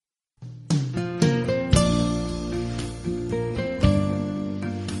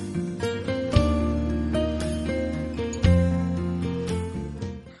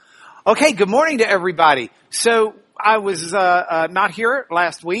Okay, good morning to everybody. So I was not here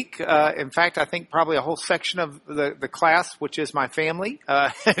last week. In fact, I think probably a whole section of the class, which is my family,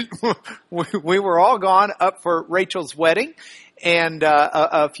 we were all gone up for Rachel's wedding. And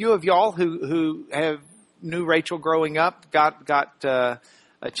a few of y'all who have knew Rachel growing up got a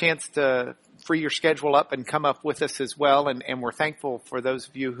chance to free your schedule up and come up with us as well. And we're thankful for those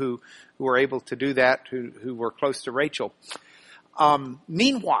of you who were able to do that, who were close to Rachel.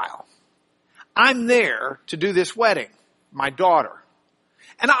 Meanwhile, I'm there to do this wedding, my daughter.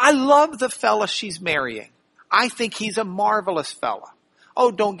 And I love the fella she's marrying. I think he's a marvelous fella.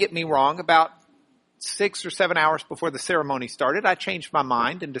 Oh, don't get me wrong. About 6 or 7 hours before the ceremony started, I changed my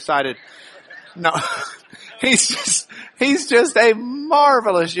mind and decided, no, he's just a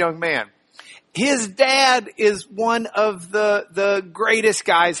marvelous young man. His dad is one of the greatest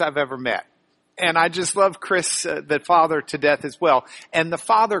guys I've ever met. And I just love Chris, the father, to death as well. And the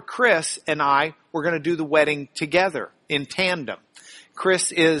father, Chris, and I were going to do the wedding together in tandem.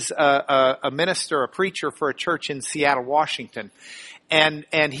 Chris is a minister, a preacher for a church in Seattle, Washington.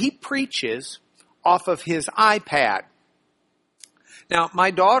 And he preaches off of his iPad. Now, my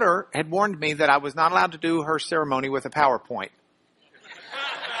daughter had warned me that I was not allowed to do her ceremony with a PowerPoint.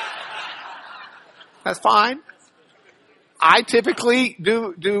 That's fine. I typically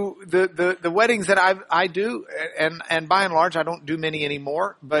do the weddings that I do, and by and large I don't do many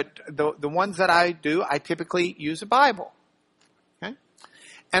anymore, but the ones that I do, I typically use a Bible. Okay?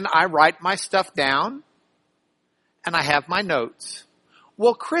 And I write my stuff down, and I have my notes.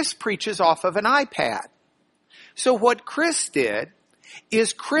 Well, Chris preaches off of an iPad. So what Chris did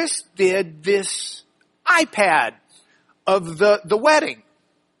is Chris did this iPad of the wedding.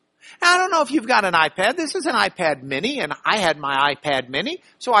 Now, I don't know if you've got an iPad. This is an iPad mini, and I had my iPad mini.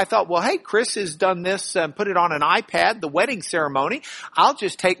 So I thought, well, hey, Chris has done this and put it on an iPad, the wedding ceremony. I'll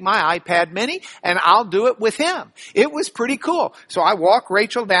just take my iPad mini, and I'll do it with him. It was pretty cool. So I walk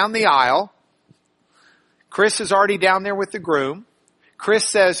Rachel down the aisle. Chris is already down there with the groom. Chris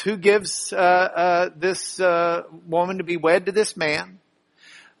says, who gives this woman to be wed to this man?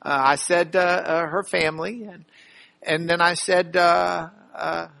 I said her family. And then I said...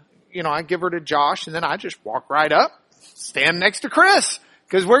 I give her to Josh, and then I just walk right up, stand next to Chris,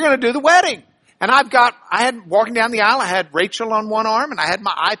 because we're going to do the wedding. And walking down the aisle, I had Rachel on one arm, and I had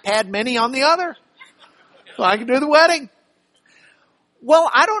my iPad mini on the other. So I could do the wedding.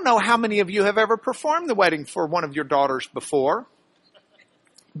 Well, I don't know how many of you have ever performed the wedding for one of your daughters before,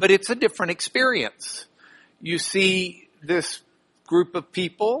 but it's a different experience. You see this group of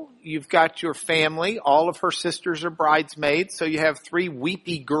people, you've got your family, all of her sisters are bridesmaids, so you have 3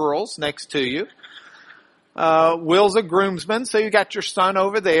 weepy girls next to you. Will's a groomsman, so you got your son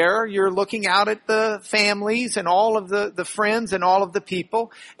over there. You're looking out at the families and all of the friends and all of the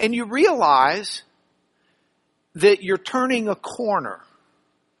people, and you realize that you're turning a corner.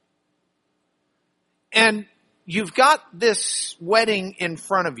 And you've got this wedding in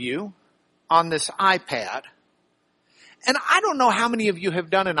front of you on this iPad. And I don't know how many of you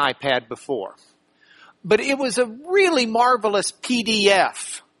have done an iPad before, but it was a really marvelous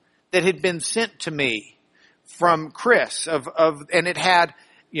PDF that had been sent to me from Chris and it had,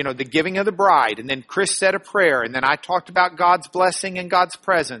 the giving of the bride, and then Chris said a prayer, and then I talked about God's blessing and God's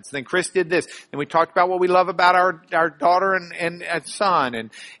presence, and then Chris did this, and we talked about what we love about our daughter and son,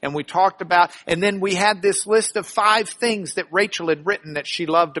 and we talked about, and then we had this list of 5 things that Rachel had written that she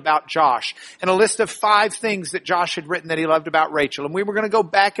loved about Josh, and a list of 5 things that Josh had written that he loved about Rachel, and we were going to go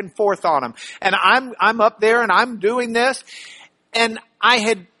back and forth on them, and I'm up there and I'm doing this, and I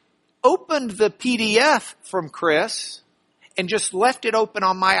had opened the PDF from Chris and just left it open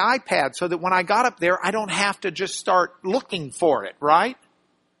on my iPad so that when I got up there, I don't have to just start looking for it, right?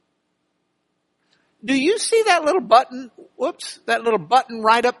 Do you see that little button? That little button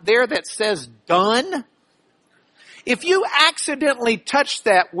right up there that says done? If you accidentally touch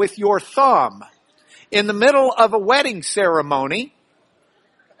that with your thumb in the middle of a wedding ceremony,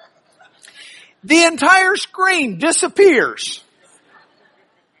 the entire screen disappears.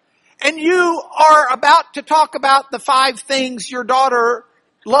 And you are about to talk about the 5 things your daughter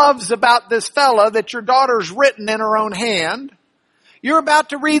loves about this fella that your daughter's written in her own hand. You're about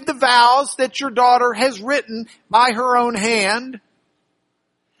to read the vows that your daughter has written by her own hand.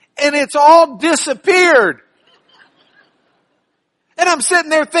 And it's all disappeared. And I'm sitting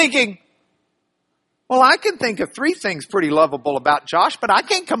there thinking, well, I can think of 3 things pretty lovable about Josh, but I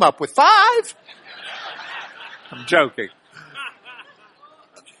can't come up with 5. I'm joking.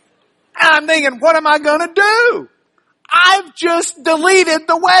 And I'm thinking, what am I going to do? I've just deleted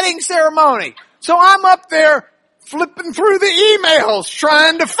the wedding ceremony. So I'm up there flipping through the emails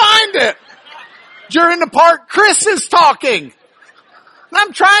trying to find it during the part Chris is talking. And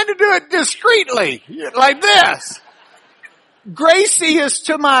I'm trying to do it discreetly, like this. Gracie is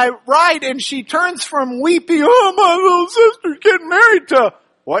to my right and she turns from weepy, oh, my little sister's getting married, to,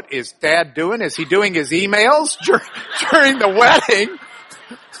 what is Dad doing? Is he doing his emails during the wedding?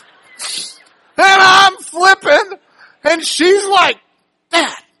 And I'm flipping and she's like,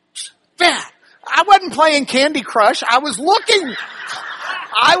 Dad. I wasn't playing Candy Crush. I was looking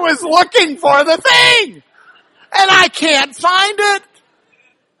for the thing and I can't find it.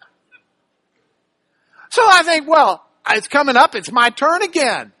 So I think, well, it's coming up. It's my turn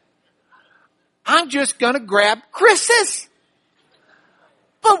again. I'm just going to grab Chris's.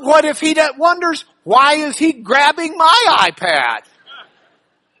 But what if he wonders, why is he grabbing my iPad?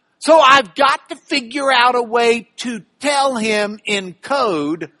 So I've got to figure out a way to tell him in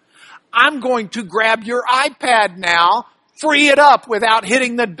code, I'm going to grab your iPad now, free it up without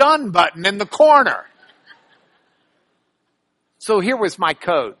hitting the done button in the corner. So here was my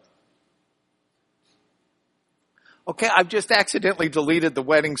code. Okay, I've just accidentally deleted the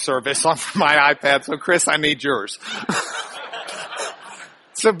wedding service on my iPad, so Chris, I need yours.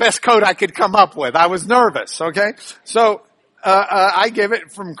 It's the best code I could come up with. I was nervous, okay? So, I give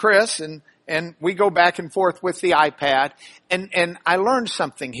it from Chris and we go back and forth with the iPad and I learned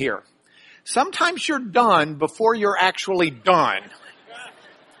something here. Sometimes you're done before you're actually done.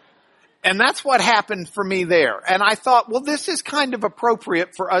 And that's what happened for me there. And I thought, well, this is kind of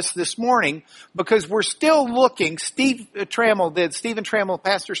appropriate for us this morning because we're still looking. Pastor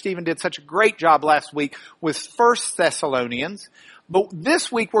Stephen did such a great job last week with 1 Thessalonians. But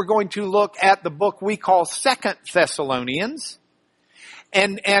this week we're going to look at the book we call 2 Thessalonians.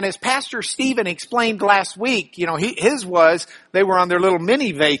 And as Pastor Stephen explained last week, his was, they were on their little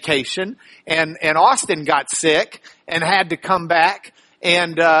mini vacation and Austin got sick and had to come back.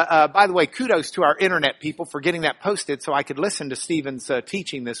 And, by the way, kudos to our internet people for getting that posted so I could listen to Stephen's,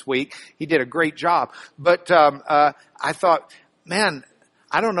 teaching this week. He did a great job. But, I thought, man,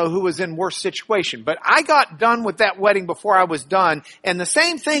 I don't know who was in worse situation, but I got done with that wedding before I was done. And the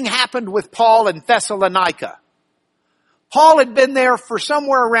same thing happened with Paul in Thessalonica. Paul had been there for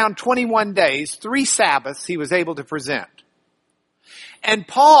somewhere around 21 days, 3 Sabbaths he was able to present. And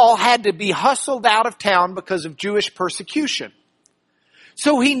Paul had to be hustled out of town because of Jewish persecution.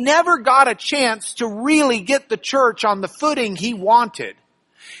 So he never got a chance to really get the church on the footing he wanted.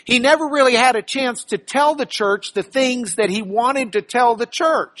 He never really had a chance to tell the church the things that he wanted to tell the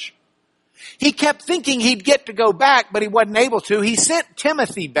church. He kept thinking he'd get to go back, but he wasn't able to. He sent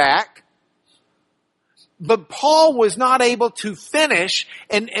Timothy back, but Paul was not able to finish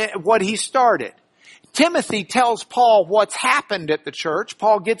what he started. Timothy tells Paul what's happened at the church.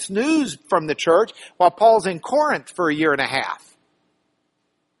 Paul gets news from the church while Paul's in Corinth for a year and a half.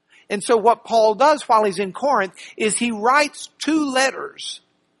 And so what Paul does while he's in Corinth is he writes 2 letters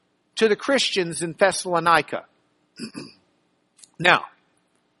to the Christians in Thessalonica. Now,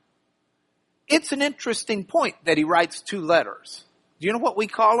 it's an interesting point that he writes 2 letters. Do you know what we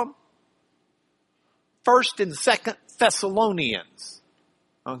call them? 1st and 2nd Thessalonians.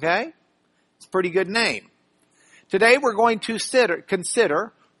 Okay? It's a pretty good name. Today we're going to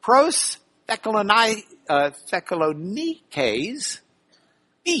consider Pros Thessalonicae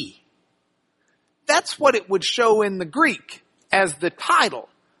B. That's what it would show in the Greek as the title.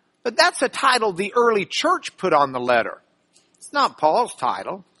 But that's a title the early church put on the letter. It's not Paul's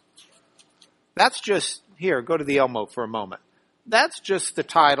title. That's just, here, go to the Elmo for a moment. That's just the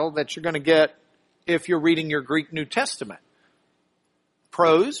title that you're going to get if you're reading your Greek New Testament.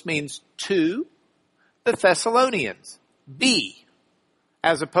 Pros means to the Thessalonians. B,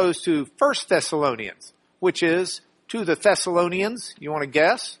 as opposed to 1 Thessalonians, which is to the Thessalonians. You want to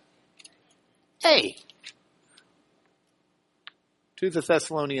guess? A. To the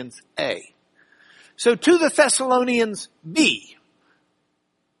Thessalonians A. So to the Thessalonians B.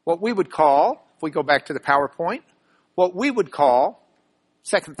 What we would call, if we go back to the PowerPoint, what we would call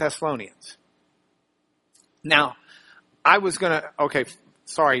 2 Thessalonians. Now, I'm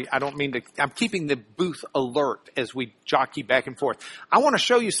keeping the booth alert as we jockey back and forth. I want to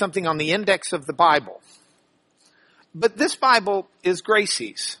show you something on the index of the Bible. But this Bible is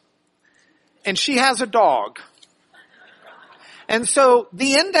Gracie's. And she has a dog. And so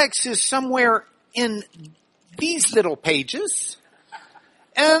the index is somewhere in these little pages.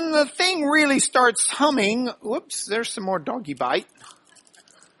 And the thing really starts humming. Whoops, there's some more doggy bite.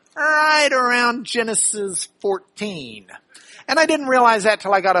 Right around Genesis 14. And I didn't realize that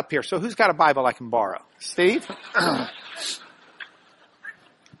till I got up here. So who's got a Bible I can borrow? Steve?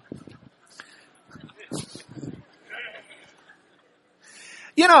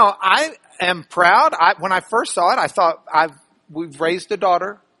 I am proud. When I first saw it, I thought we've raised a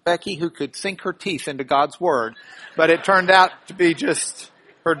daughter, Becky, who could sink her teeth into God's Word, but it turned out to be just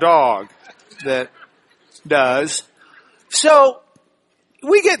her dog that does. So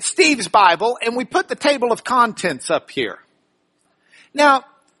we get Steve's Bible and we put the table of contents up here. Now,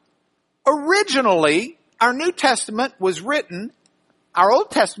 originally, our New Testament was written, our Old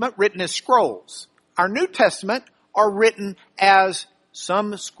Testament written as scrolls. Our New Testament are written as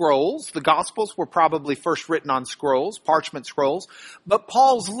some scrolls. The Gospels were probably first written on scrolls, parchment scrolls. But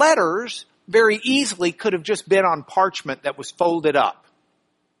Paul's letters very easily could have just been on parchment that was folded up.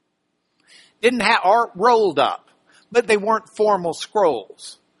 Or rolled up. But they weren't formal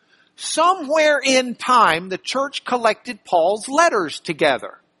scrolls. Somewhere in time, the church collected Paul's letters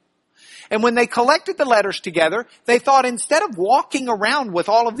together. And when they collected the letters together, they thought instead of walking around with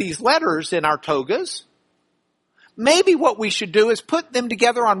all of these letters in our togas, maybe what we should do is put them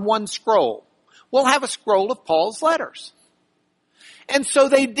together on one scroll. We'll have a scroll of Paul's letters. And so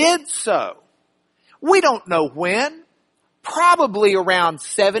they did so. We don't know when. Probably around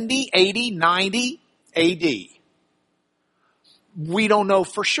 70, 80, 90 AD. We don't know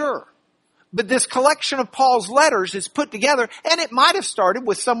for sure. But this collection of Paul's letters is put together, and it might have started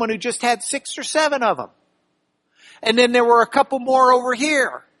with someone who just had 6 or 7 of them. And then there were a couple more over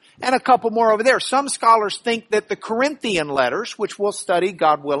here, and a couple more over there. Some scholars think that the Corinthian letters, which we'll study,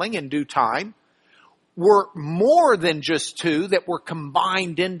 God willing, in due time, were more than just 2 that were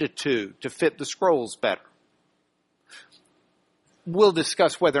combined into 2 to fit the scrolls better. We'll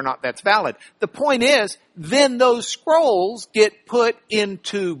discuss whether or not that's valid. The point is, then those scrolls get put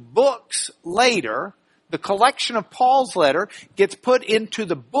into books later. The collection of Paul's letter gets put into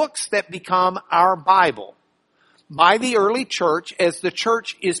the books that become our Bible by the early church as the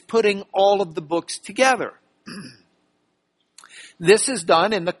church is putting all of the books together. This is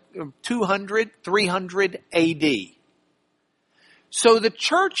done in the 200, 300 AD. So the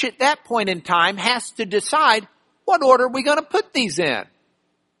church at that point in time has to decide, what order are we going to put these in?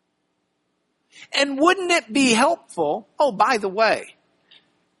 And wouldn't it be helpful? Oh, by the way,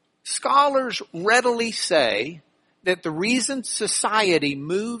 scholars readily say that the reason society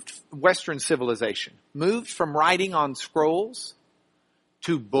moved, Western civilization, moved from writing on scrolls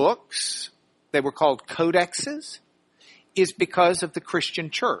to books, they were called codexes, is because of the Christian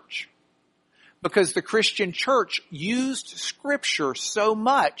church. Because the Christian church used Scripture so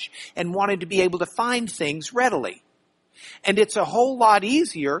much and wanted to be able to find things readily. And it's a whole lot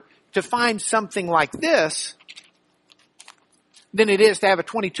easier to find something like this than it is to have a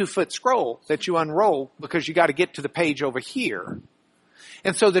 22-foot scroll that you unroll because you got to get to the page over here.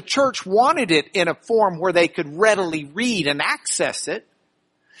 And so the church wanted it in a form where they could readily read and access it.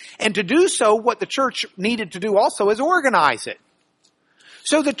 And to do so, what the church needed to do also is organize it.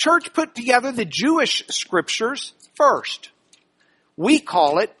 So the church put together the Jewish scriptures first. We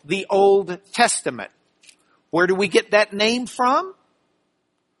call it the Old Testament. Where do we get that name from?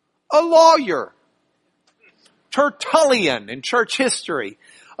 A lawyer. Tertullian in church history.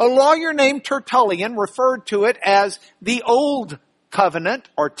 A lawyer named Tertullian referred to it as the Old Covenant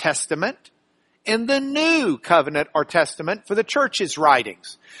or Testament and the New Covenant or Testament for the church's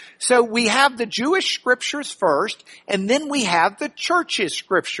writings. So we have the Jewish scriptures first, and then we have the church's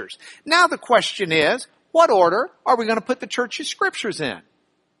scriptures. Now the question is, what order are we going to put the church's scriptures in?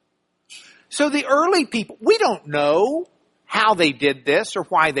 So the early people, we don't know how they did this or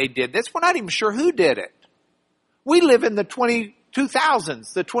why they did this. We're not even sure who did it. We live in the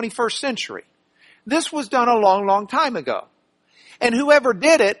 2000s, the 21st century. This was done a long, long time ago. And whoever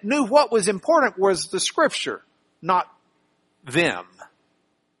did it knew what was important was the scripture, not them.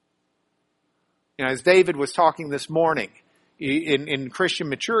 You know, as David was talking this morning, in Christian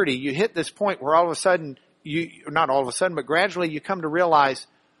maturity, you hit this point where all of a sudden, not all of a sudden, but gradually you come to realize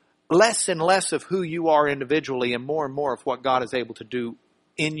less and less of who you are individually and more of what God is able to do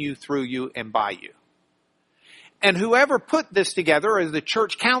in you, through you, and by you. And whoever put this together, or the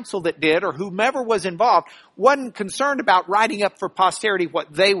church council that did, or whomever was involved, wasn't concerned about writing up for posterity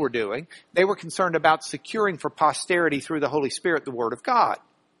what they were doing. They were concerned about securing for posterity through the Holy Spirit the Word of God.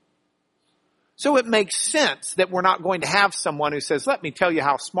 So it makes sense that we're not going to have someone who says, let me tell you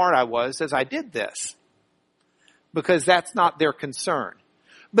how smart I was as I did this. Because that's not their concern.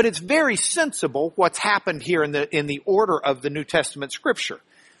 But it's very sensible what's happened here in the order of the New Testament Scripture.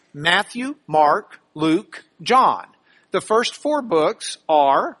 Matthew, Mark, Luke, John. The first 4 books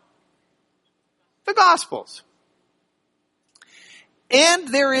are the Gospels. And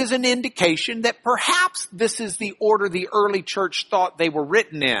there is an indication that perhaps this is the order the early church thought they were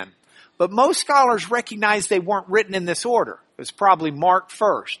written in. But most scholars recognize they weren't written in this order. It was probably Mark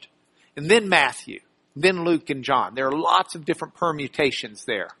first, and then Matthew, then Luke and John. There are lots of different permutations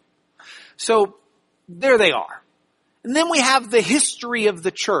there. So there they are. And then we have the history of the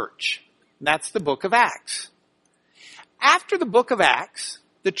church. That's the book of Acts. After the book of Acts,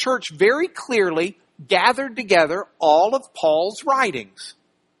 the church very clearly gathered together all of Paul's writings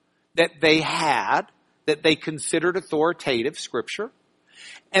that they had, that they considered authoritative scripture.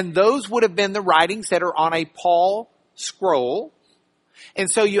 And those would have been the writings that are on a Paul scroll.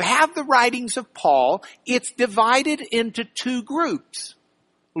 And so you have the writings of Paul. It's divided into two groups.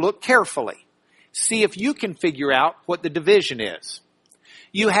 Look carefully. See if you can figure out what the division is.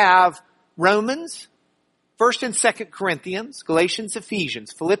 You have Romans, 1st and 2nd Corinthians, Galatians,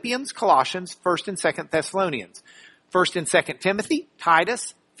 Ephesians, Philippians, Colossians, 1st and 2nd Thessalonians, 1st and 2nd Timothy,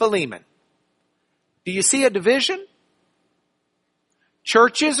 Titus, Philemon. Do you see a division?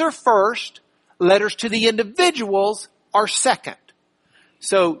 Churches are first, letters to the individuals are second.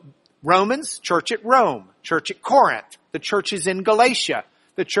 So Romans, church at Rome, church at Corinth, the churches in Galatia,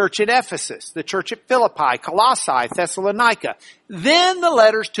 the church at Ephesus, the church at Philippi, Colossae, Thessalonica. Then the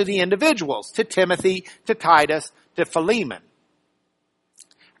letters to the individuals, to Timothy, to Titus, to Philemon.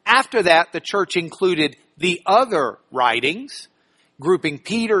 After that, the church included the other writings, grouping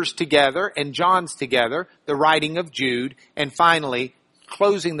Peter's together and John's together, the writing of Jude, and finally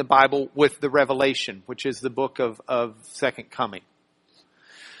closing the Bible with the Revelation, which is the book of Second Coming.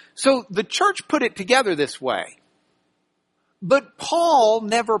 So the church put it together this way. But Paul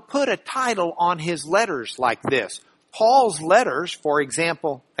never put a title on his letters like this. Paul's letters, for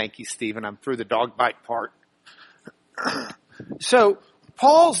example, thank you, Stephen, I'm through the dog bite part. So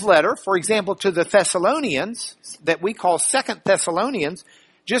Paul's letter, for example, to the Thessalonians, that we call 2nd Thessalonians,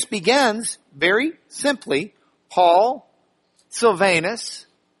 just begins very simply, Paul, Silvanus,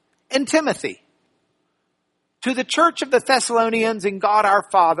 and Timothy. To the church of the Thessalonians in God our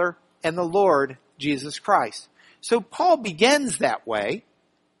Father and the Lord Jesus Christ. So Paul begins that way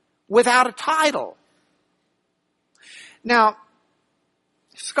without a title. Now,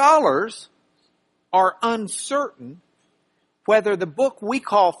 scholars are uncertain whether the book we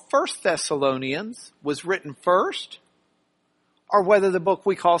call 1st Thessalonians was written first or whether the book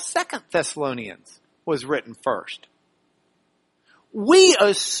we call 2nd Thessalonians was written first. We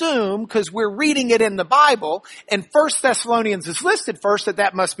assume, because we're reading it in the Bible, and 1st Thessalonians is listed first,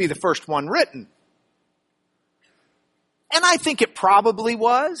 that must be the first one written. And I think it probably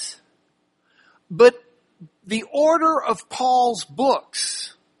was. But the order of Paul's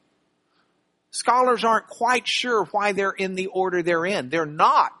books, scholars aren't quite sure why they're in the order they're in. They're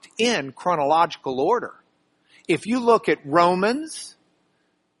not in chronological order. If you look at Romans,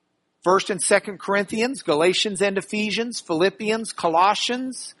 1st and 2nd Corinthians, Galatians and Ephesians, Philippians,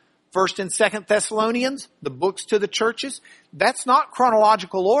 Colossians, 1st and 2nd Thessalonians, the books to the churches, that's not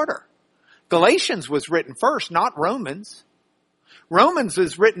chronological order. Galatians was written first, not Romans. Romans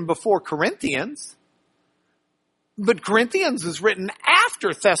is written before Corinthians, but Corinthians is written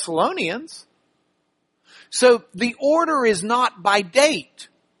after Thessalonians. So the order is not by date.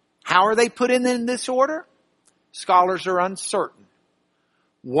 How are they put in this order? Scholars are uncertain.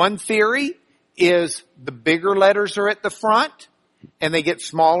 One theory is the bigger letters are at the front and they get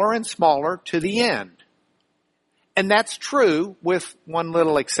smaller and smaller to the end. And that's true with one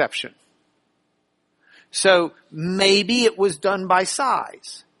little exception. So maybe it was done by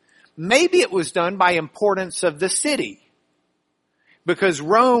size. Maybe it was done by importance of the city. Because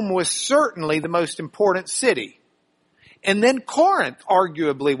Rome was certainly the most important city. And then Corinth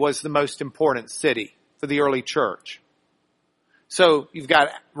arguably was the most important city for the early church. So you've got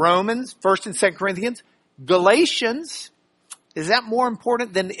Romans, 1st and 2nd Corinthians, Galatians. Is that more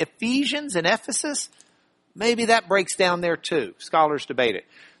important than Ephesians and Ephesus? Maybe that breaks down there too. Scholars debate it.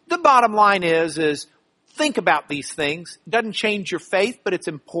 The bottom line is think about these things. It doesn't change your faith, but it's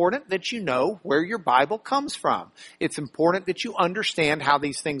important that you know where your Bible comes from. It's important that you understand how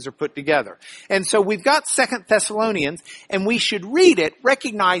these things are put together. And so we've got 2nd Thessalonians, and we should read it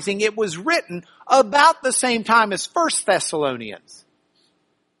recognizing it was written about the same time as 1st Thessalonians.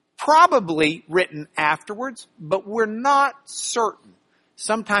 Probably written afterwards, but we're not certain.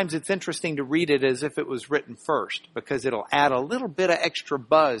 Sometimes it's interesting to read it as if it was written first, because it'll add a little bit of extra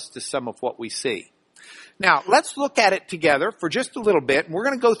buzz to some of what we see. Now, let's look at it together for just a little bit. We're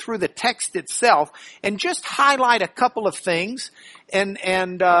going to go through the text itself and just highlight a couple of things, and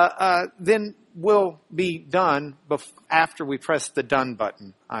then we'll be done after we press the done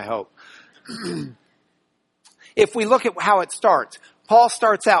button, I hope. If we look at how it starts, Paul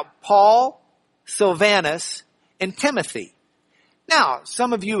starts out, Paul, Silvanus, and Timothy. Now,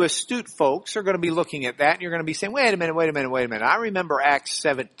 some of you astute folks are going to be looking at that and you're going to be saying, wait a minute. I remember Acts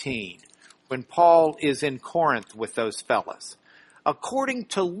 17 when Paul is in Corinth with those fellas. According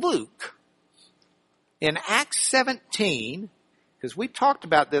to Luke, in Acts 17, because we talked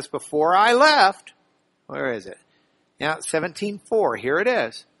about this before I left, where is it? Now, 17:4, here it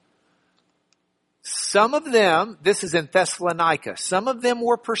is. Some of them, this is in Thessalonica, some of them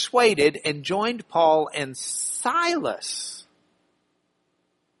were persuaded and joined Paul and Silas.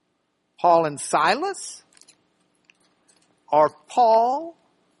 Paul and Silas? Or Paul,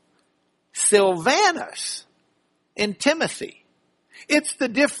 Silvanus, and Timothy. It's the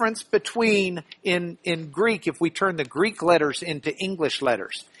difference between, in Greek, if we turn the Greek letters into English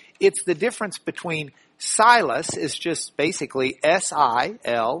letters, it's the difference between Silas is just basically S-I-L-A-S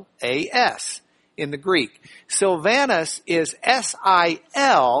in the Greek. Silvanus is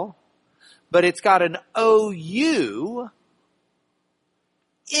S-I-L, but it's got an O-U-N-A-S.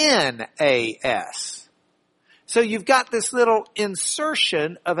 So you've got this little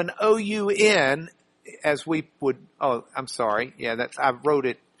insertion of an O-U-N as we would, oh, I'm sorry. Yeah, I wrote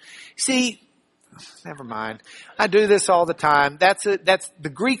it. See, never mind. I do this all the time. That's the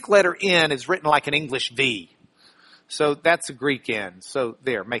Greek letter N is written like an English V. So that's a Greek N. So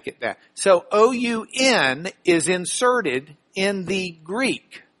there, make it that. So O-U-N is inserted in the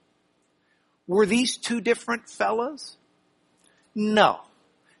Greek. Were these two different fellows? No.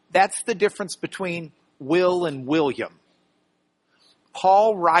 That's the difference between Will and William.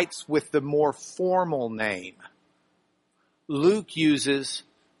 Paul writes with the more formal name. Luke uses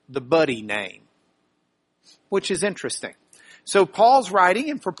the buddy name, which is interesting. So Paul's writing,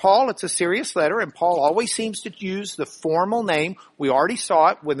 and for Paul it's a serious letter, and Paul always seems to use the formal name. We already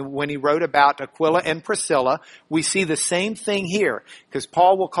saw it when he wrote about Aquila and Priscilla. We see the same thing here, because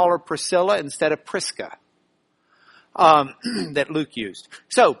Paul will call her Priscilla instead of Prisca, that Luke used.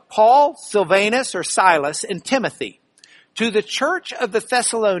 So Paul, Silvanus or Silas, and Timothy, to the church of the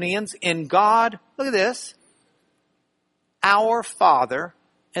Thessalonians in God, look at this, our Father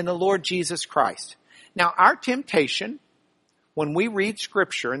and the Lord Jesus Christ. Now, our temptation when we read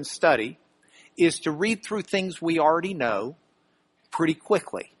Scripture and study is to read through things we already know pretty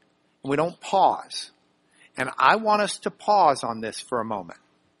quickly. We don't pause. And I want us to pause on this for a moment.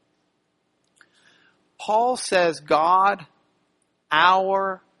 Paul says, God,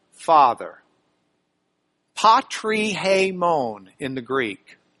 our Father. Patrihaimon in the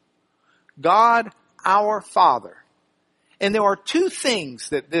Greek. God, our Father. And there are two things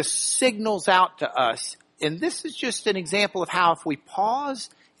that this signals out to us. And this is just an example of how if we pause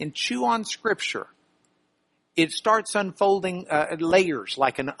and chew on Scripture, it starts unfolding layers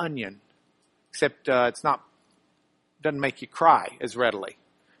like an onion. Except doesn't make you cry as readily.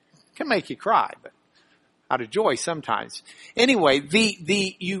 It can make you cry, but out of joy sometimes. Anyway,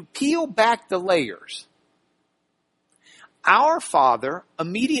 you peel back the layers. Our Father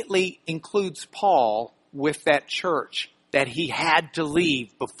immediately includes Paul with that church that he had to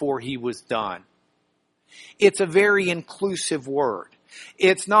leave before he was done. It's a very inclusive word.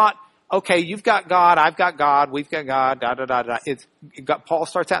 It's not, okay, you've got God, I've got God, we've got God, da-da-da-da. Paul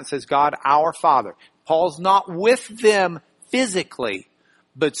starts out and says, God, our Father. Paul's not with them physically,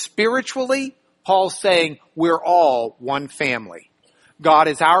 but spiritually, Paul's saying we're all one family. God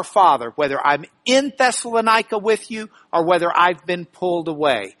is our Father, whether I'm in Thessalonica with you or whether I've been pulled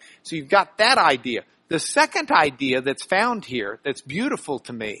away. So you've got that idea. The second idea that's found here that's beautiful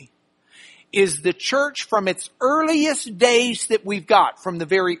to me is the church from its earliest days that we've got, from the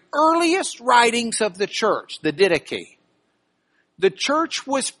very earliest writings of the church, the Didache. The church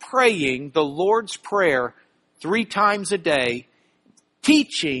was praying the Lord's Prayer 3 times a day,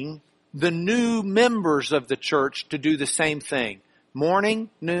 teaching the new members of the church to do the same thing. Morning,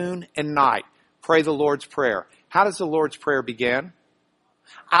 noon, and night. Pray the Lord's Prayer. How does the Lord's Prayer begin?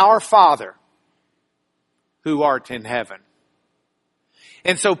 Our Father, who art in heaven.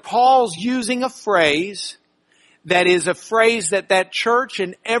 And so Paul's using a phrase that is a phrase that church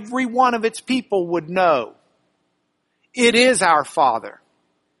and every one of its people would know. It is our Father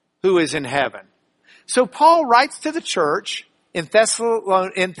who is in heaven. So Paul writes to the church of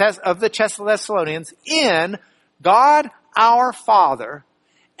the Thessalonians in God our Father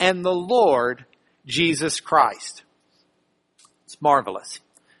and the Lord Jesus Christ. It's marvelous.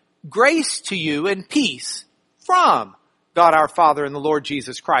 Grace to you and peace from God our Father and the Lord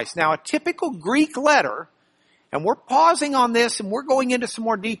Jesus Christ. Now, a typical Greek letter, and we're pausing on this and we're going into some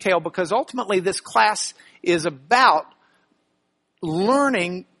more detail because ultimately this class is about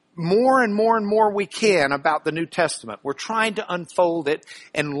learning more and more we can about the New Testament. We're trying to unfold it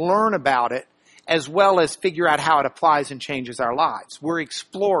and learn about it as well as figure out how it applies and changes our lives. We're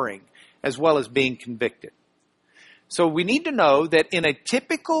exploring as well as being convicted. So we need to know that in a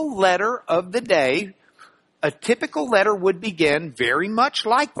typical letter of the day, a typical letter would begin very much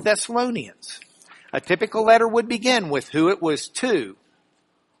like Thessalonians. A typical letter would begin with who it was to,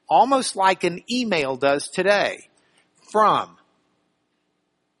 almost like an email does today, from.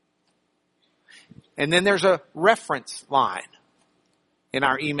 And then there's a reference line in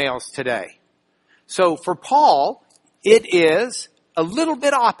our emails today. So for Paul, it is a little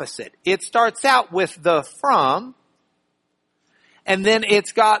bit opposite. It starts out with the from, and then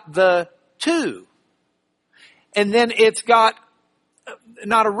it's got the to. And then it's got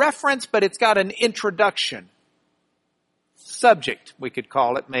not a reference, but it's got an introduction. Subject, we could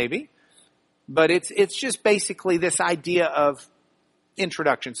call it maybe. But it's just basically this idea of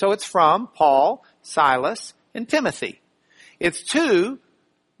introduction. So it's from Paul, Silas, and Timothy. It's to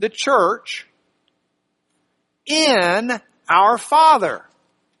the church in our Father.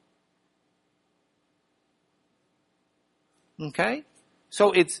 Okay?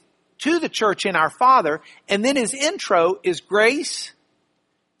 So it's to the church in our Father, and then his intro is grace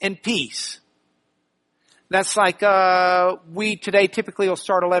and peace. That's like we today typically will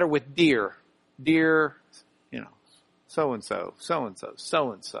start a letter with dear, so-and-so, so-and-so,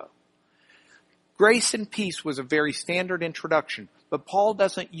 so-and-so. Grace and peace was a very standard introduction, but Paul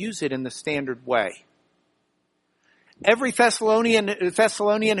doesn't use it in the standard way. Every Thessalonian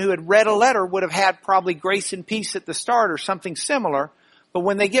who had read a letter would have had probably grace and peace at the start or something similar, but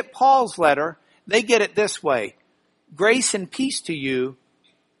when they get Paul's letter, they get it this way: grace and peace to you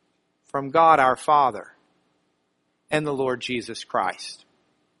from God our Father and the Lord Jesus Christ.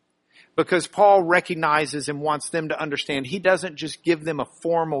 Because Paul recognizes and wants them to understand he doesn't just give them a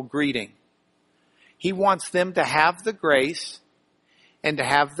formal greeting. He wants them to have the grace and to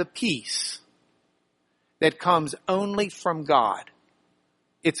have the peace that comes only from God.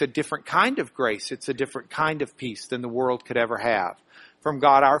 It's a different kind of grace. It's a different kind of peace than the world could ever have from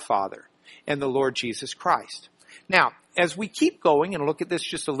God our Father and the Lord Jesus Christ. Now, as we keep going and look at this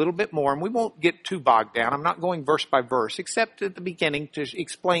just a little bit more, and we won't get too bogged down, I'm not going verse by verse, except at the beginning to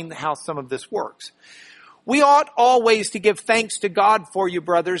explain how some of this works. We ought always to give thanks to God for you,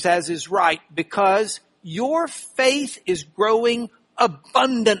 brothers, as is right, because your faith is growing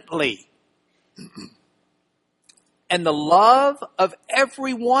abundantly. And the love of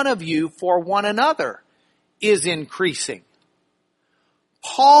every one of you for one another is increasing.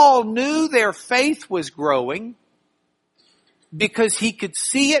 Paul knew their faith was growing because he could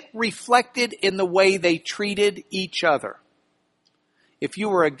see it reflected in the way they treated each other. If you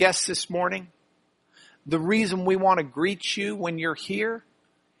were a guest this morning, the reason we want to greet you when you're here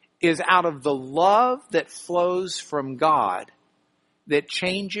is out of the love that flows from God that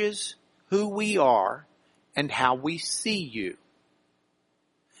changes who we are and how we see you.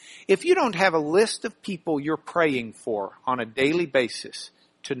 If you don't have a list of people you're praying for on a daily basis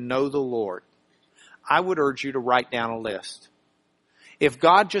to know the Lord, I would urge you to write down a list. If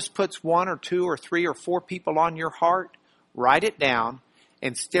God just puts 1 or 2 or 3 or 4 people on your heart, write it down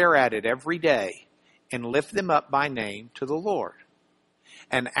and stare at it every day and lift them up by name to the Lord.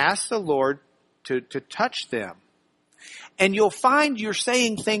 And ask the Lord to touch them. And you'll find you're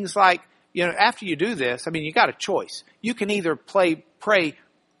saying things like, after you do this, you got a choice. You can either pray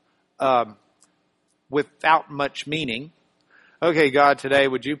without much meaning. Okay, God, today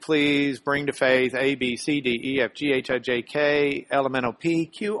would you please bring to faith A, B, C, D, E, F, G, H, I, J, K, L, M, N, O, P,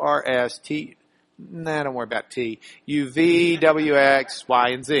 Q, R, S, T, don't worry about T, U, V, W, X, Y,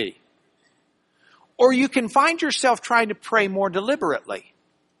 and Z. Or you can find yourself trying to pray more deliberately.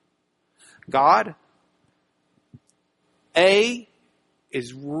 God, A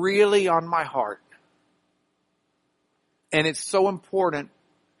is really on my heart. And it's so important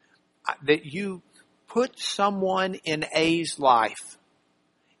that you put someone in A's life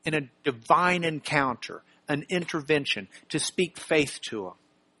in a divine encounter, an intervention, to speak faith to them.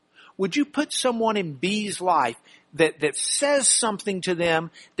 Would you put someone in B's life that says something to them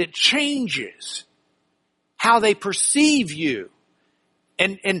that changes how they perceive you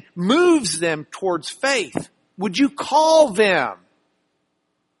and moves them towards faith? Would you call them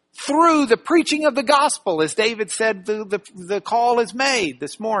through the preaching of the gospel, as David said the call is made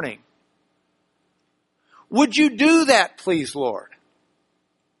this morning? Would you do that, please, Lord?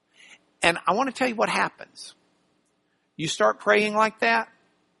 And I want to tell you what happens. You start praying like that.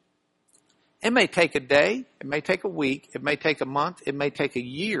 It may take a day. It may take a week. It may take a month. It may take a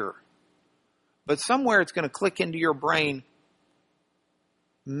year. But somewhere it's going to click into your brain.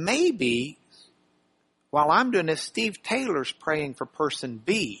 Maybe while I'm doing this, Steve Taylor's praying for person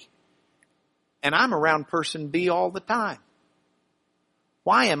B. and I'm around person B all the time.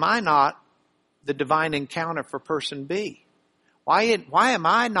 Why am I not the divine encounter for person B? Why am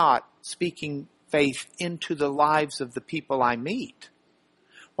I not speaking faith into the lives of the people I meet?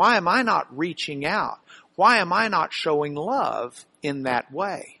 Why am I not reaching out? Why am I not showing love in that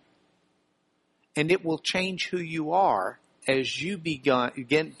way? And it will change who you are as you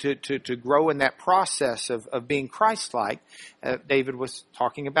begin to grow in that process of being Christ-like. David was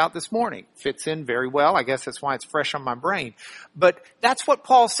talking about this morning. Fits in very well. I guess that's why it's fresh on my brain. But that's what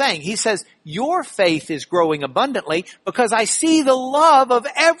Paul's saying. He says, your faith is growing abundantly because I see the love of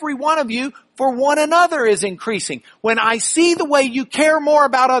every one of you for one another is increasing. When I see the way you care more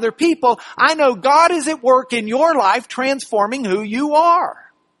about other people, I know God is at work in your life transforming who you are.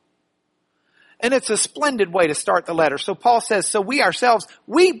 And it's a splendid way to start the letter. So Paul says, so we ourselves,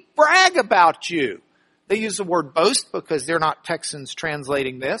 we brag about you. They use the word boast because they're not Texans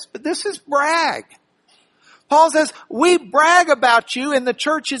translating this, but this is brag. Paul says, we brag about you in the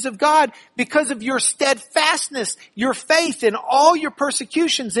churches of God because of your steadfastness, your faith in all your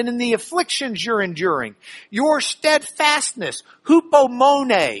persecutions and in the afflictions you're enduring. Your steadfastness,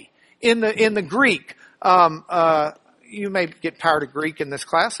 hupomone in the Greek. You may get tired of Greek in this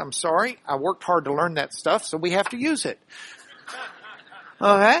class. I'm sorry. I worked hard to learn that stuff, so we have to use it.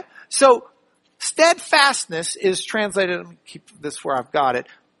 Okay? So, steadfastness is translated, let me keep this where I've got it.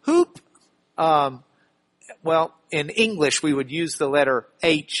 Well, in English, we would use the letter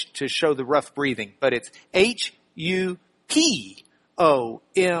H to show the rough breathing, but it's Hupomon,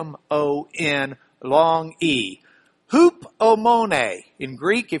 long E. Hupomone. In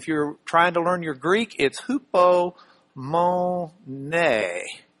Greek, if you're trying to learn your Greek, it's hupomone.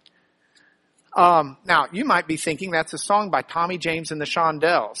 Now, you might be thinking that's a song by Tommy James and the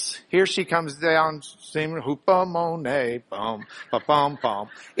Shondells. Here she comes down singing hupomone, bum, ba bum bum.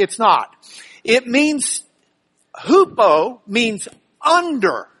 It's not. It means, hupo means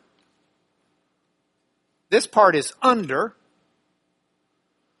under. This part is under.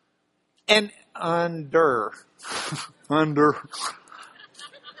 And under. Under.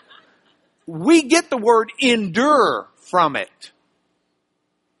 We get the word endure from it.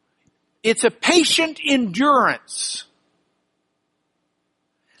 It's a patient endurance.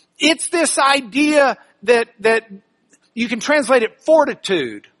 It's this idea that you can translate it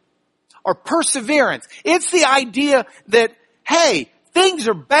fortitude or perseverance. It's the idea that, hey, things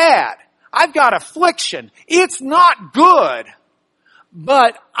are bad. I've got affliction. It's not good.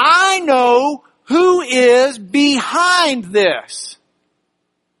 But I know who is behind this.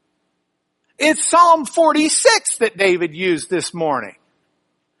 It's Psalm 46 that David used this morning.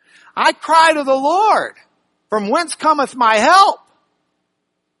 I cry to the Lord, from whence cometh my help?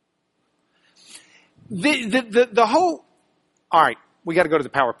 The whole, all right, we got to go to the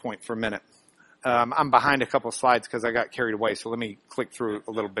PowerPoint for a minute. I'm behind a couple of slides because I got carried away, so let me click through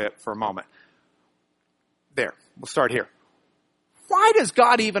a little bit for a moment. There, we'll start here. Why does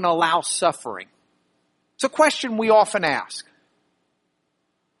God even allow suffering? It's a question we often ask.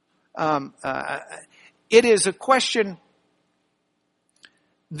 It is a question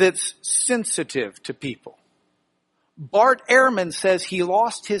that's sensitive to people. Bart Ehrman says he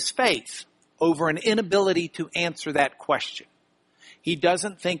lost his faith over an inability to answer that question. He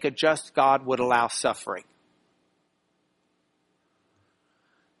doesn't think a just God would allow suffering.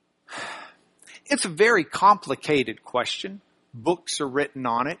 It's a very complicated question. Books are written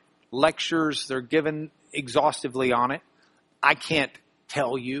on it. Lectures are given exhaustively on it. I can't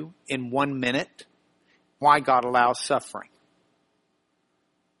tell you in 1 minute why God allows suffering.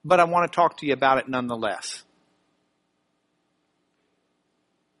 But I want to talk to you about it nonetheless.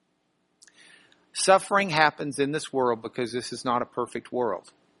 Suffering happens in this world because this is not a perfect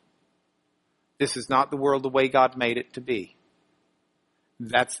world. This is not the world the way God made it to be.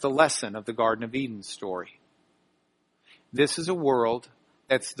 That's the lesson of the Garden of Eden story. This is a world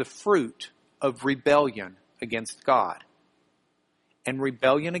that's the fruit of rebellion against God. And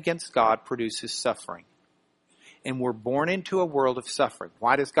rebellion against God produces suffering. And we're born into a world of suffering.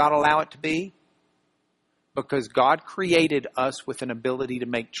 Why does God allow it to be? Because God created us with an ability to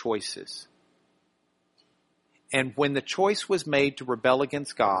make choices. And when the choice was made to rebel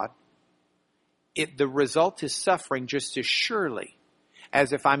against God, the result is suffering just as surely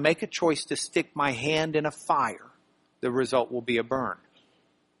as if I make a choice to stick my hand in a fire, the result will be a burn.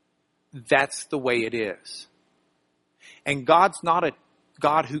 That's the way it is. And God's not a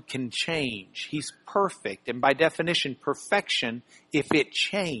God who can change. He's perfect. And by definition, perfection, if it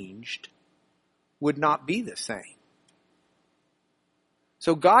changed, would not be the same.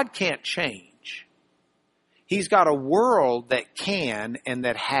 So God can't change. He's got a world that can and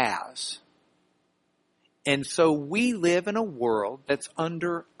that has. And so we live in a world that's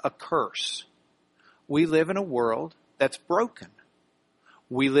under a curse. We live in a world that's broken.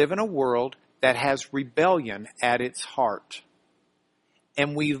 We live in a world that has rebellion at its heart.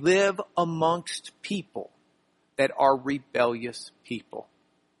 And we live amongst people that are rebellious people.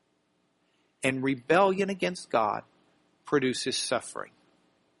 And rebellion against God produces suffering.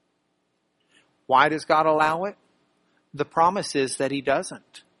 Why does God allow it? The promise is that He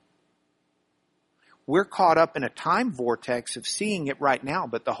doesn't. We're caught up in a time vortex of seeing it right now,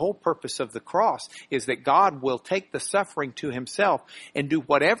 but the whole purpose of the cross is that God will take the suffering to Himself and do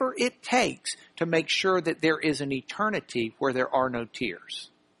whatever it takes to make sure that there is an eternity where there are no tears.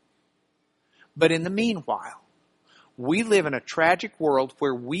 But in the meanwhile, we live in a tragic world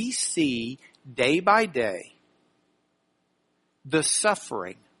where we see day by day the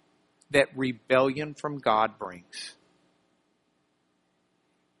suffering that rebellion from God brings.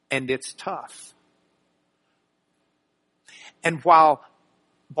 And it's tough. And while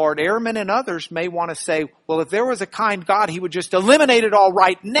Bart Ehrman and others may want to say, well, if there was a kind God, He would just eliminate it all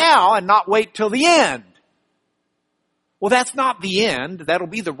right now and not wait till the end. Well, that's not the end. That'll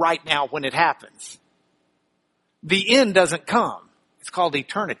be the right now when it happens. The end doesn't come. It's called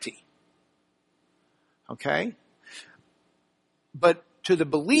eternity. Okay? But to the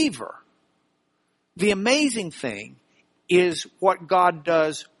believer, the amazing thing is what God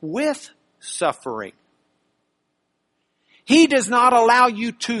does with suffering. He does not allow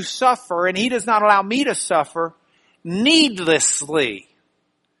you to suffer, and He does not allow me to suffer needlessly.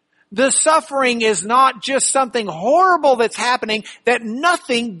 The suffering is not just something horrible that's happening that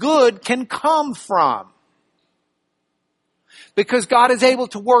nothing good can come from. Because God is able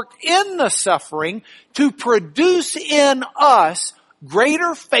to work in the suffering to produce in us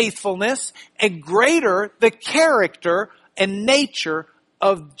greater faithfulness and greater the character and nature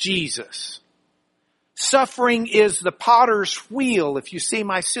of Jesus. Suffering is the potter's wheel. If you see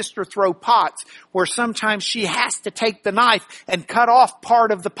my sister throw pots, where sometimes she has to take the knife and cut off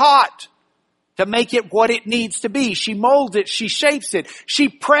part of the pot to make it what it needs to be. She molds it, she shapes it, she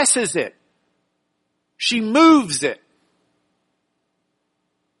presses it, she moves it.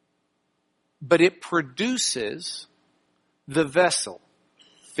 But it produces the vessel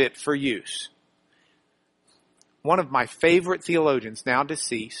fit for use. One of my favorite theologians, now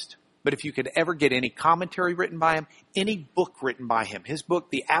deceased, but if you could ever get any commentary written by him, any book written by him, his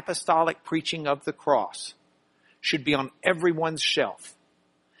book, The Apostolic Preaching of the Cross, should be on everyone's shelf.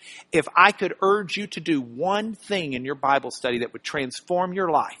 If I could urge you to do one thing in your Bible study that would transform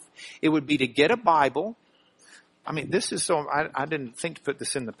your life, it would be to get a Bible. I mean, this is so, I didn't think to put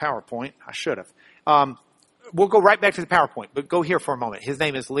this in the PowerPoint. I should have. We'll go right back to the PowerPoint, but go here for a moment. His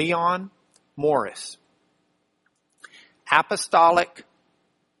name is Leon Morris. Apostolic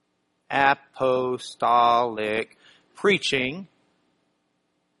preaching.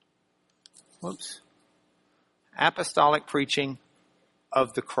 Apostolic preaching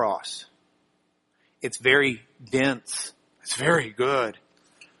of the cross. It's very dense. It's very good.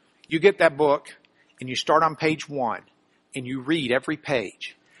 You get that book and you start on page 1 and you read every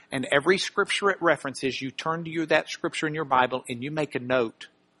page, and every scripture it references, you turn to that scripture in your Bible and you make a note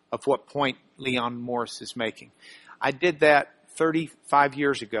of what point Leon Morris is making. I did that 35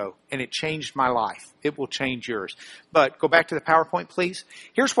 years ago, and it changed my life. It will change yours. But go back to the PowerPoint, please.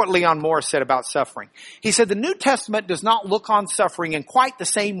 Here's what Leon Morris said about suffering. He said, the New Testament does not look on suffering in quite the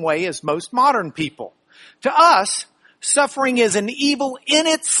same way as most modern people. To us, suffering is an evil in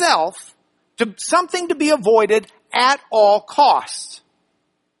itself, something to be avoided at all costs.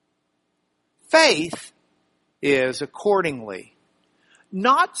 Faith is, accordingly,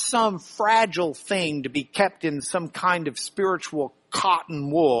 not some fragile thing to be kept in some kind of spiritual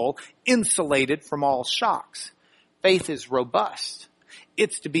cotton wool, insulated from all shocks. Faith is robust.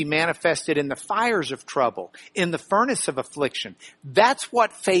 It's to be manifested in the fires of trouble, in the furnace of affliction. That's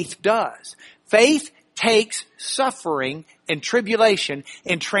what faith does. Faith takes suffering and tribulation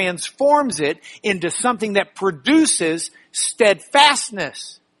and transforms it into something that produces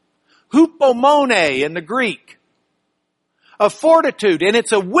steadfastness. Hupomone in the Greek. A fortitude, and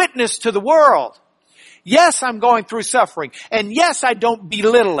it's a witness to the world. Yes, I'm going through suffering. And yes, I don't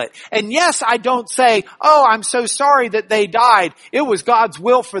belittle it. And yes, I don't say, oh, I'm so sorry that they died. It was God's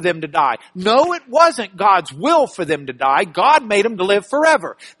will for them to die. No, it wasn't God's will for them to die. God made them to live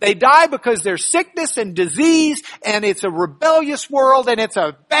forever. They die because there's sickness and disease, and it's a rebellious world, and it's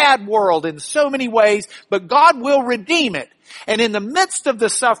a bad world in so many ways, but God will redeem it. And in the midst of the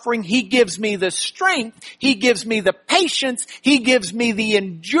suffering, He gives me the strength, He gives me the patience, He gives me the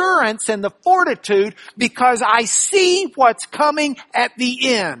endurance and the fortitude, because I see what's coming at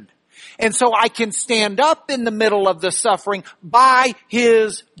the end. And so I can stand up in the middle of the suffering by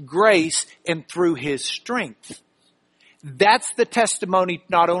His grace and through His strength. That's the testimony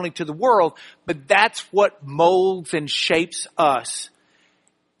not only to the world, but that's what molds and shapes us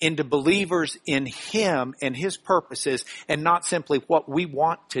into believers in Him and His purposes, and not simply what we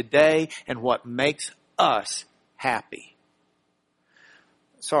want today and what makes us happy.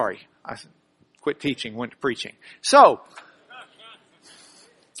 Sorry, I quit teaching, went to preaching. So,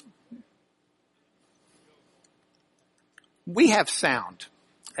 we have sound,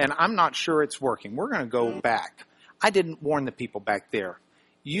 and I'm not sure it's working. We're going to go back. I didn't warn the people back there.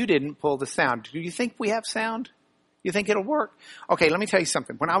 You didn't pull the sound. Do you think we have sound? You think it'll work? Okay, let me tell you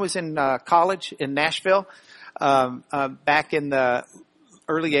something. When I was in college in Nashville, back in the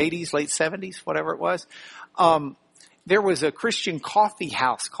early 80s, late 70s, whatever it was, there was a Christian coffee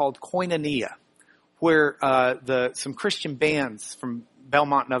house called Koinonia, where some Christian bands from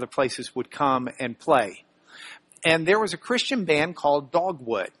Belmont and other places would come and play. And there was a Christian band called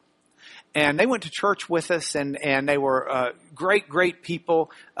Dogwood. And they went to church with us, and they were great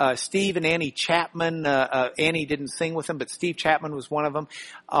people. Steve and Annie Chapman. Annie didn't sing with them, but Steve Chapman was one of them.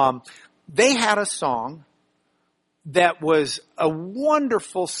 They had a song that was a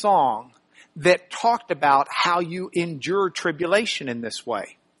wonderful song that talked about how you endure tribulation in this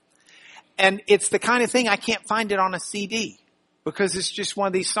way. And it's the kind of thing I can't find it on a CD, because it's just one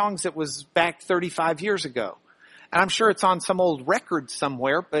of these songs that was back 35 years ago. And I'm sure it's on some old record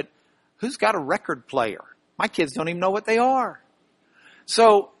somewhere, but who's got a record player? My kids don't even know what they are.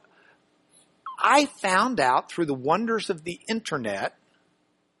 So I found out through the wonders of the internet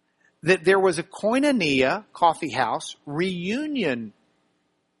that there was a Koinonia coffee house reunion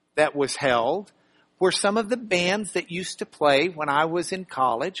that was held, where some of the bands that used to play when I was in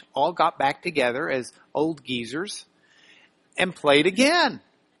college all got back together as old geezers and played again.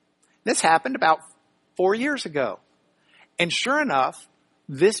 This happened about 4 years ago. And sure enough,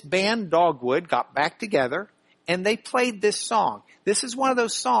 this band Dogwood got back together and they played this song. This is one of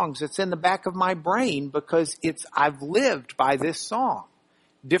those songs that's in the back of my brain because I've lived by this song.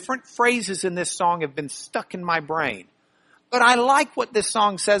 Different phrases in this song have been stuck in my brain. But I like what this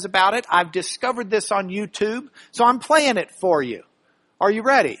song says about it. I've discovered this on YouTube, so I'm playing it for you. Are you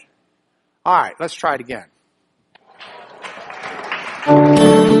ready? All right, let's try it again.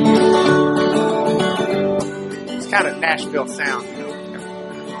 It's kind of Nashville sound,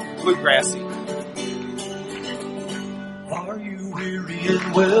 bluegrassy. Are you weary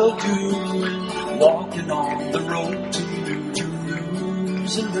and well-doing, walking on the road to New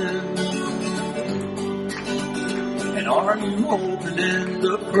Jerusalem? And are you hoping and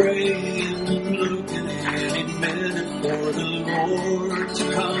praying, looking any minute for the Lord to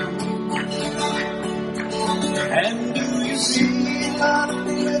come? And do you see a lot of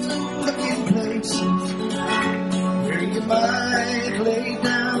pleasant-looking places where you might lay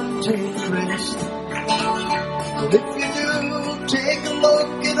down, take rest? But if you do, take a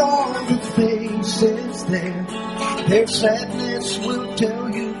look at all the faces there. Their sadness will tell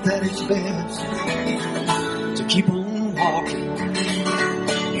you that it's best to keep on walking.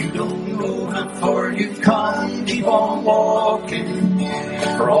 You don't know how far you've come, keep on walking.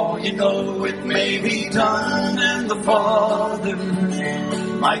 For all you know, it may be done, and the Father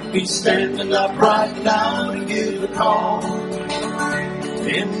might be standing up right now to give a call to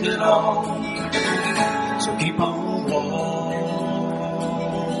end it all. So keep on walking.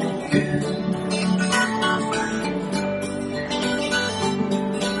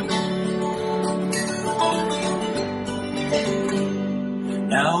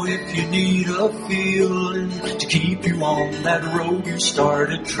 Now if you need a feeling to keep you on that road you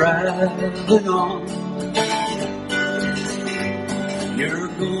started traveling on, you're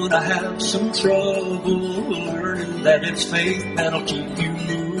gonna have some trouble learning that it's faith that'll keep you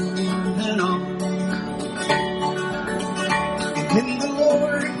moving on. In the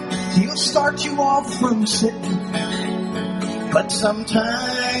Lord, He'll start you off from sitting, but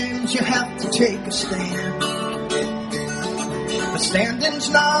sometimes you have to take a stand. But standing's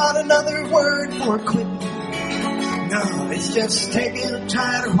not another word for quitting. No, it's just taking a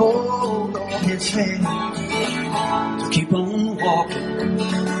tighter hold on His hand. So keep on walking.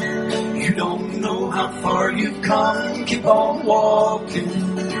 You don't know how far you've come. Keep on walking.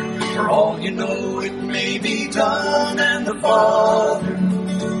 For all you know, it may be done, and the Father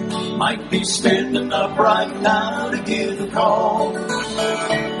might be standing up right now to give the call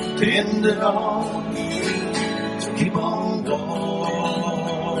to end it all. So keep on walking.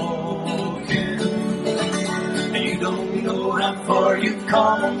 And you don't know how far you've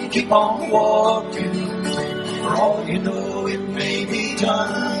come. Keep on walking. For all you know, it may be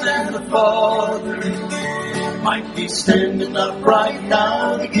Son and the Father might be standing up right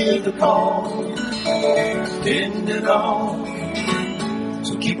now to give the call. End it all.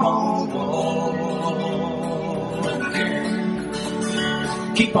 So keep on walking.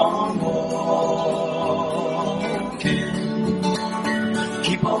 Keep on walking.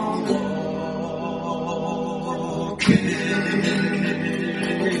 Keep on walking.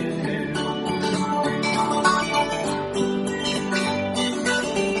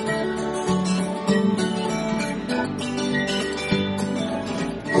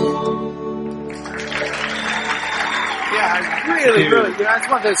 Really, that's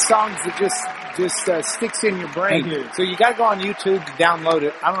one of those songs that just sticks in your brain. So you got to go on YouTube to download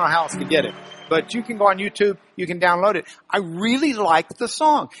it. I don't know how else to get it, but you can go on YouTube. You can download it. I really like the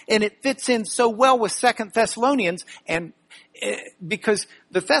song, and it fits in so well with 2 Thessalonians, and because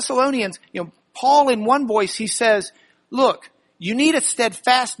the Thessalonians, Paul in one voice he says, "Look, you need a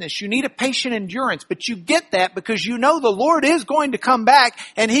steadfastness, you need a patient endurance, but you get that because you know the Lord is going to come back,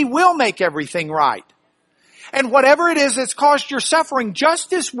 and He will make everything right." And whatever it is that's caused your suffering,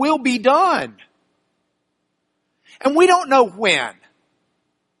 justice will be done. And we don't know when.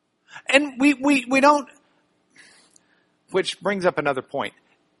 And we don't, which brings up another point.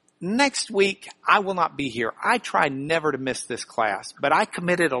 Next week, I will not be here. I try never to miss this class, but I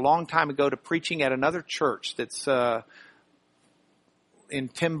committed a long time ago to preaching at another church that's in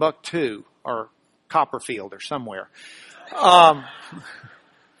Timbuktu or Copperfield or somewhere.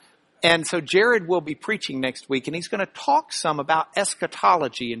 And so Jared will be preaching next week, and he's going to talk some about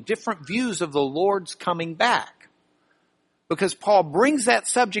eschatology and different views of the Lord's coming back. Because Paul brings that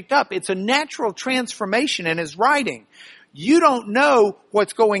subject up. It's a natural transformation in his writing. You don't know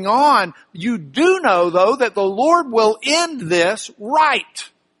what's going on. You do know, though, that the Lord will end this right.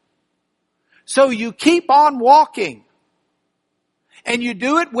 So you keep on walking. And you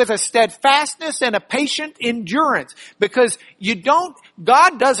do it with a steadfastness and a patient endurance. Because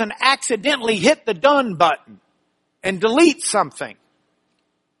God doesn't accidentally hit the done button and delete something.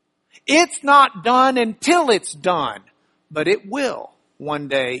 It's not done until it's done. But it will one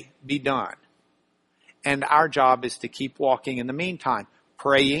day be done. And our job is to keep walking in the meantime,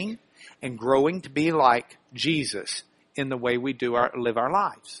 praying and growing to be like Jesus in the way we live our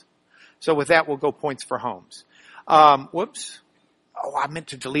lives. So with that, we'll go points for homes. Whoops. Oh, I meant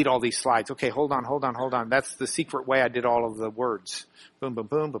to delete all these slides. Okay, hold on. That's the secret way I did all of the words. Boom, boom,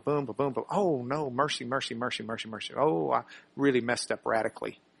 boom, boom, boom, boom, boom. Oh, no, mercy. Oh, I really messed up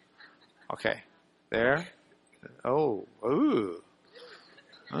radically. Okay, there. Oh, ooh.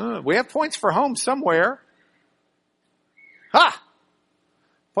 We have points for home somewhere. Ha!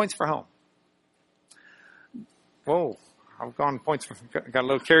 Points for home. Whoa, I've got a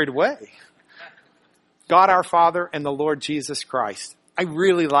little carried away. God our Father and the Lord Jesus Christ. I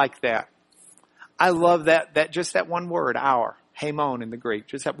really like that. I love that just that one word, our, haimon in the Greek,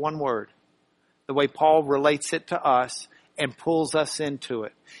 just that one word. The way Paul relates it to us and pulls us into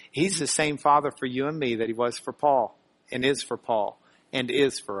it. He's the same Father for you and me that He was for Paul and is for Paul and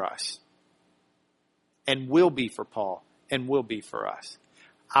is for us. And will be for Paul and will be for us.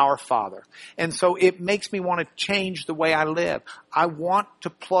 Our Father. And so it makes me want to change the way I live. I want to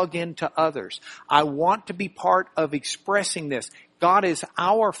plug into others. I want to be part of expressing this. God is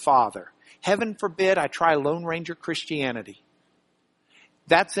our Father. Heaven forbid I try Lone Ranger Christianity.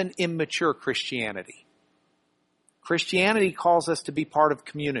 That's an immature Christianity. Christianity calls us to be part of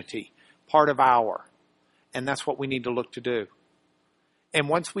community, part of our. And that's what we need to look to do. And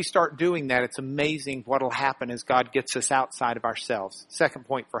once we start doing that, it's amazing what will happen as God gets us outside of ourselves. Second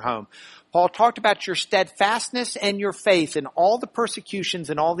point for home. Paul talked about your steadfastness and your faith in all the persecutions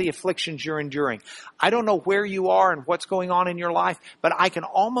and all the afflictions you're enduring. I don't know where you are and what's going on in your life, but I can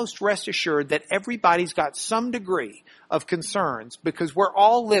almost rest assured that everybody's got some degree of concerns because we're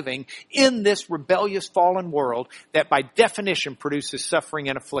all living in this rebellious fallen world that by definition produces suffering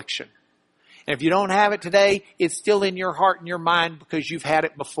and affliction. And if you don't have it today, it's still in your heart and your mind because you've had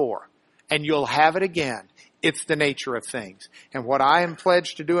it before. And you'll have it again. It's the nature of things. And what I am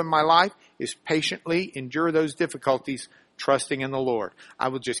pledged to do in my life is patiently endure those difficulties, trusting in the Lord. I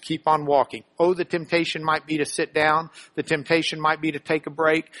will just keep on walking. Oh, the temptation might be to sit down. The temptation might be to take a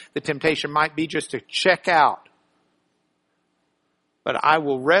break. The temptation might be just to check out. But I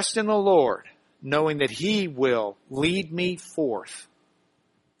will rest in the Lord, knowing that He will lead me forth,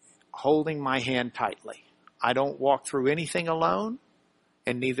 holding my hand tightly. I don't walk through anything alone,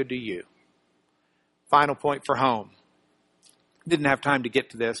 and neither do you. Final point for home. Didn't have time to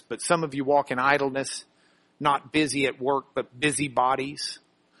get to this, but some of you walk in idleness, not busy at work, but busy bodies.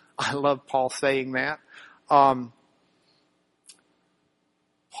 I love Paul saying that.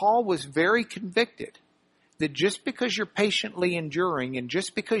 Paul was very convicted that just because you're patiently enduring and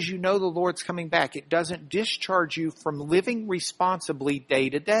just because you know the Lord's coming back, it doesn't discharge you from living responsibly day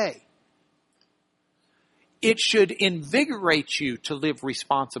to day. It should invigorate you to live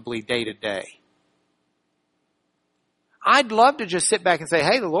responsibly day to day. I'd love to just sit back and say,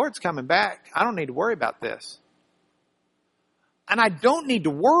 hey, the Lord's coming back. I don't need to worry about this. And I don't need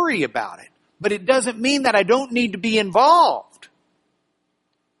to worry about it. But it doesn't mean that I don't need to be involved.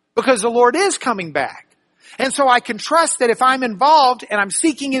 Because the Lord is coming back. And so I can trust that if I'm involved and I'm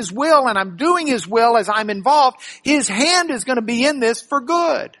seeking His will and I'm doing His will as I'm involved, His hand is going to be in this for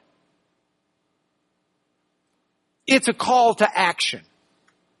good. It's a call to action.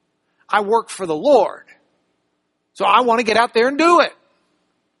 I work for the Lord. So I want to get out there and do it.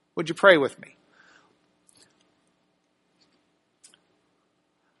 Would you pray with me?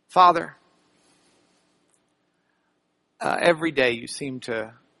 Father, every day you seem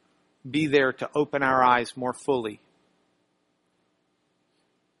to be there to open our eyes more fully,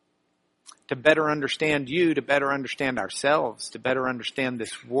 to better understand you, to better understand ourselves, to better understand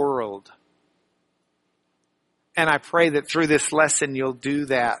this world. And I pray that through this lesson you'll do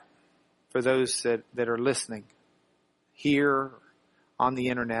that for those that are listening, here, on the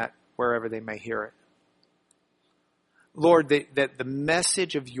internet, wherever they may hear it. Lord, that the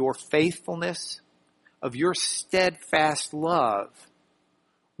message of your faithfulness, of your steadfast love,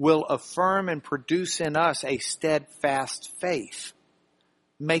 will affirm and produce in us a steadfast faith,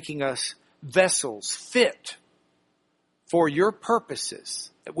 making us vessels fit for your purposes,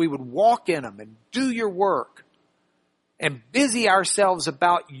 that we would walk in them and do your work and busy ourselves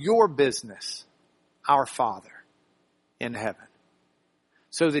about your business, our Father in heaven,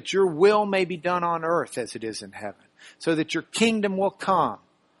 so that your will may be done on earth as it is in heaven, so that your kingdom will come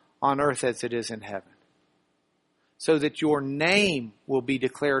on earth as it is in heaven, so that your name will be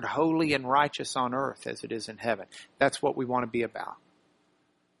declared holy and righteous on earth as it is in heaven. That's what we want to be about.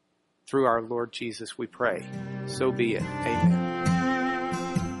 Through our Lord Jesus we pray. So be it. Amen.